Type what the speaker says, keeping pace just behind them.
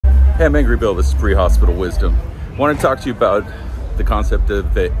Hey, I'm Angry Bill. This is Pre-Hospital Wisdom. I want to talk to you about the concept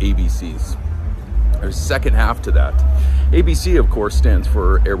of the ABCs. There's a second half to that. ABC, of course, stands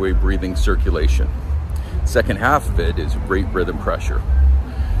for airway, breathing, circulation. Second half of it is rate, rhythm, pressure.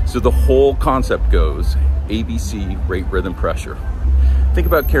 So the whole concept goes ABC, rate, rhythm, pressure. Think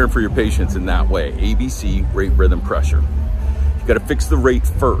about caring for your patients in that way. ABC, rate, rhythm, pressure. You've got to fix the rate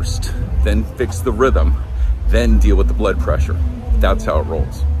first, then fix the rhythm, then deal with the blood pressure. That's how it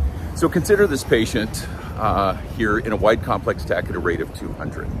rolls. So consider this patient here in a wide complex tach at a rate of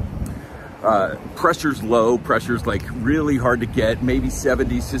 200. Pressure's low, pressure's like really hard to get, maybe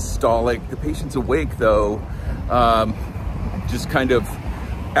 70 systolic. The patient's awake though, just kind of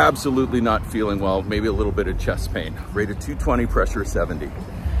absolutely not feeling well, maybe a little bit of chest pain. Rate of 220, pressure 70.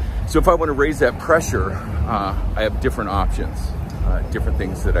 So if I want to raise that pressure, I have different options, different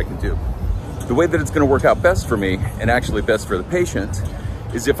things that I can do. The way that it's going to work out best for me, and actually best for the patient,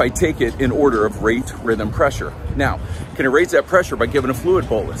 is if I take it in order of rate, rhythm, pressure. Now, can I raise that pressure by giving a fluid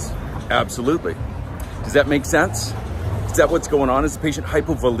bolus? Absolutely. Does that make sense? Is that what's going on? Is the patient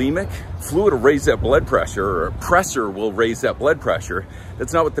hypovolemic? Fluid will raise that blood pressure, or pressure will raise that blood pressure.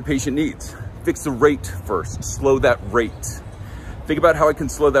 That's not what the patient needs. Fix the rate first, slow that rate. Think about how I can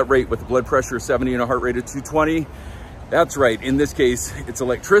slow that rate with a blood pressure of 70 and a heart rate of 220. That's right, in this case, it's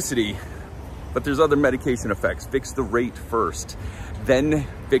electricity, but there's other medication effects. Fix the rate first, then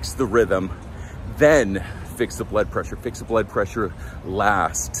fix the rhythm, then fix the blood pressure. Fix the blood pressure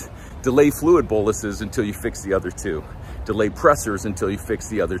last. Delay fluid boluses until you fix the other two. Delay pressors until you fix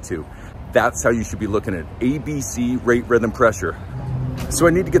the other two. That's how you should be looking at ABC, rate, rhythm, pressure. So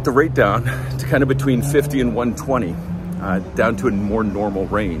I need to get the rate down to kind of between 50 and 120, down to a more normal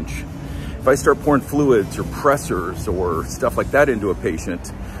range. If I start pouring fluids or pressors or stuff like that into a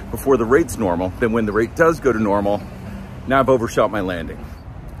patient before the rate's normal, then when the rate does go to normal, now I've overshot my landing.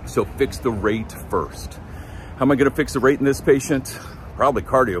 So fix the rate first. How am I going to fix the rate in this patient? Probably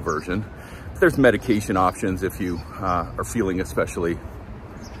cardioversion. There's medication options if you are feeling especially.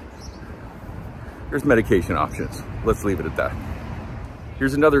 There's medication options. Let's leave it at that.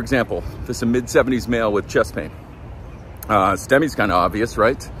 Here's another example. This is a mid-70s male with chest pain. STEMI's kind of obvious,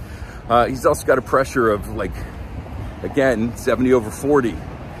 right? He's also got a pressure of like, again, 70 over 40.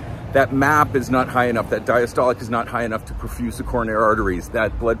 That MAP is not high enough. That diastolic is not high enough to perfuse the coronary arteries.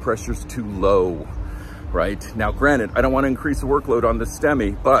 That blood pressure is too low, right? Now, granted, I don't want to increase the workload on the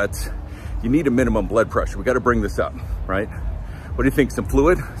STEMI, but you need a minimum blood pressure. We got to bring this up, right? What do you think? Some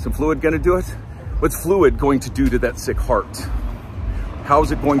fluid? Some fluid going to do it? What's fluid going to do to that sick heart? How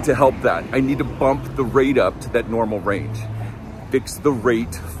is it going to help that? I need to bump the rate up to that normal range. Fix the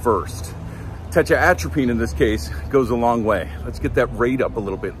rate first. Tetraatropine in this case goes a long way. Let's get that rate up a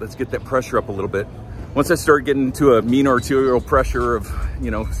little bit. Let's get that pressure up a little bit. Once I start getting to a mean arterial pressure of,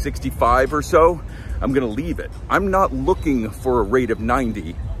 65 or so, I'm gonna leave it. I'm not looking for a rate of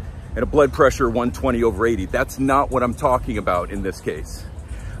 90 and a blood pressure 120 over 80. That's not what I'm talking about in this case.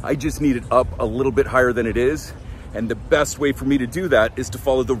 I just need it up a little bit higher than it is. And the best way for me to do that is to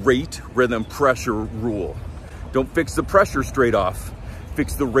follow the rate, rhythm, pressure rule. Don't fix the pressure straight off.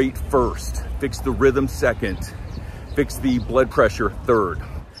 Fix the rate first, fix the rhythm second, fix the blood pressure third.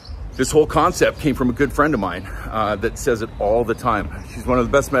 This whole concept came from a good friend of mine that says it all the time. She's one of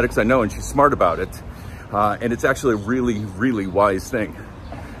the best medics I know and she's smart about it. And it's actually a really, really wise thing.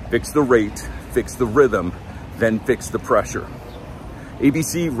 Fix the rate, fix the rhythm, then fix the pressure.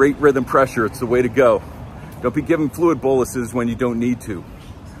 ABC, rate, rhythm, pressure, it's the way to go. Don't be giving fluid boluses when you don't need to,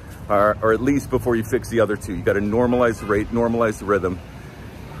 or at least before you fix the other two. You got to normalize the rate, normalize the rhythm,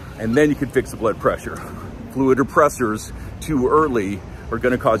 and then you can fix the blood pressure. Fluid or pressors too early are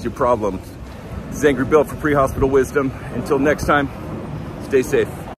going to cause you problems. This is Angry Bill for Pre-Hospital Wisdom. Until next time, stay safe.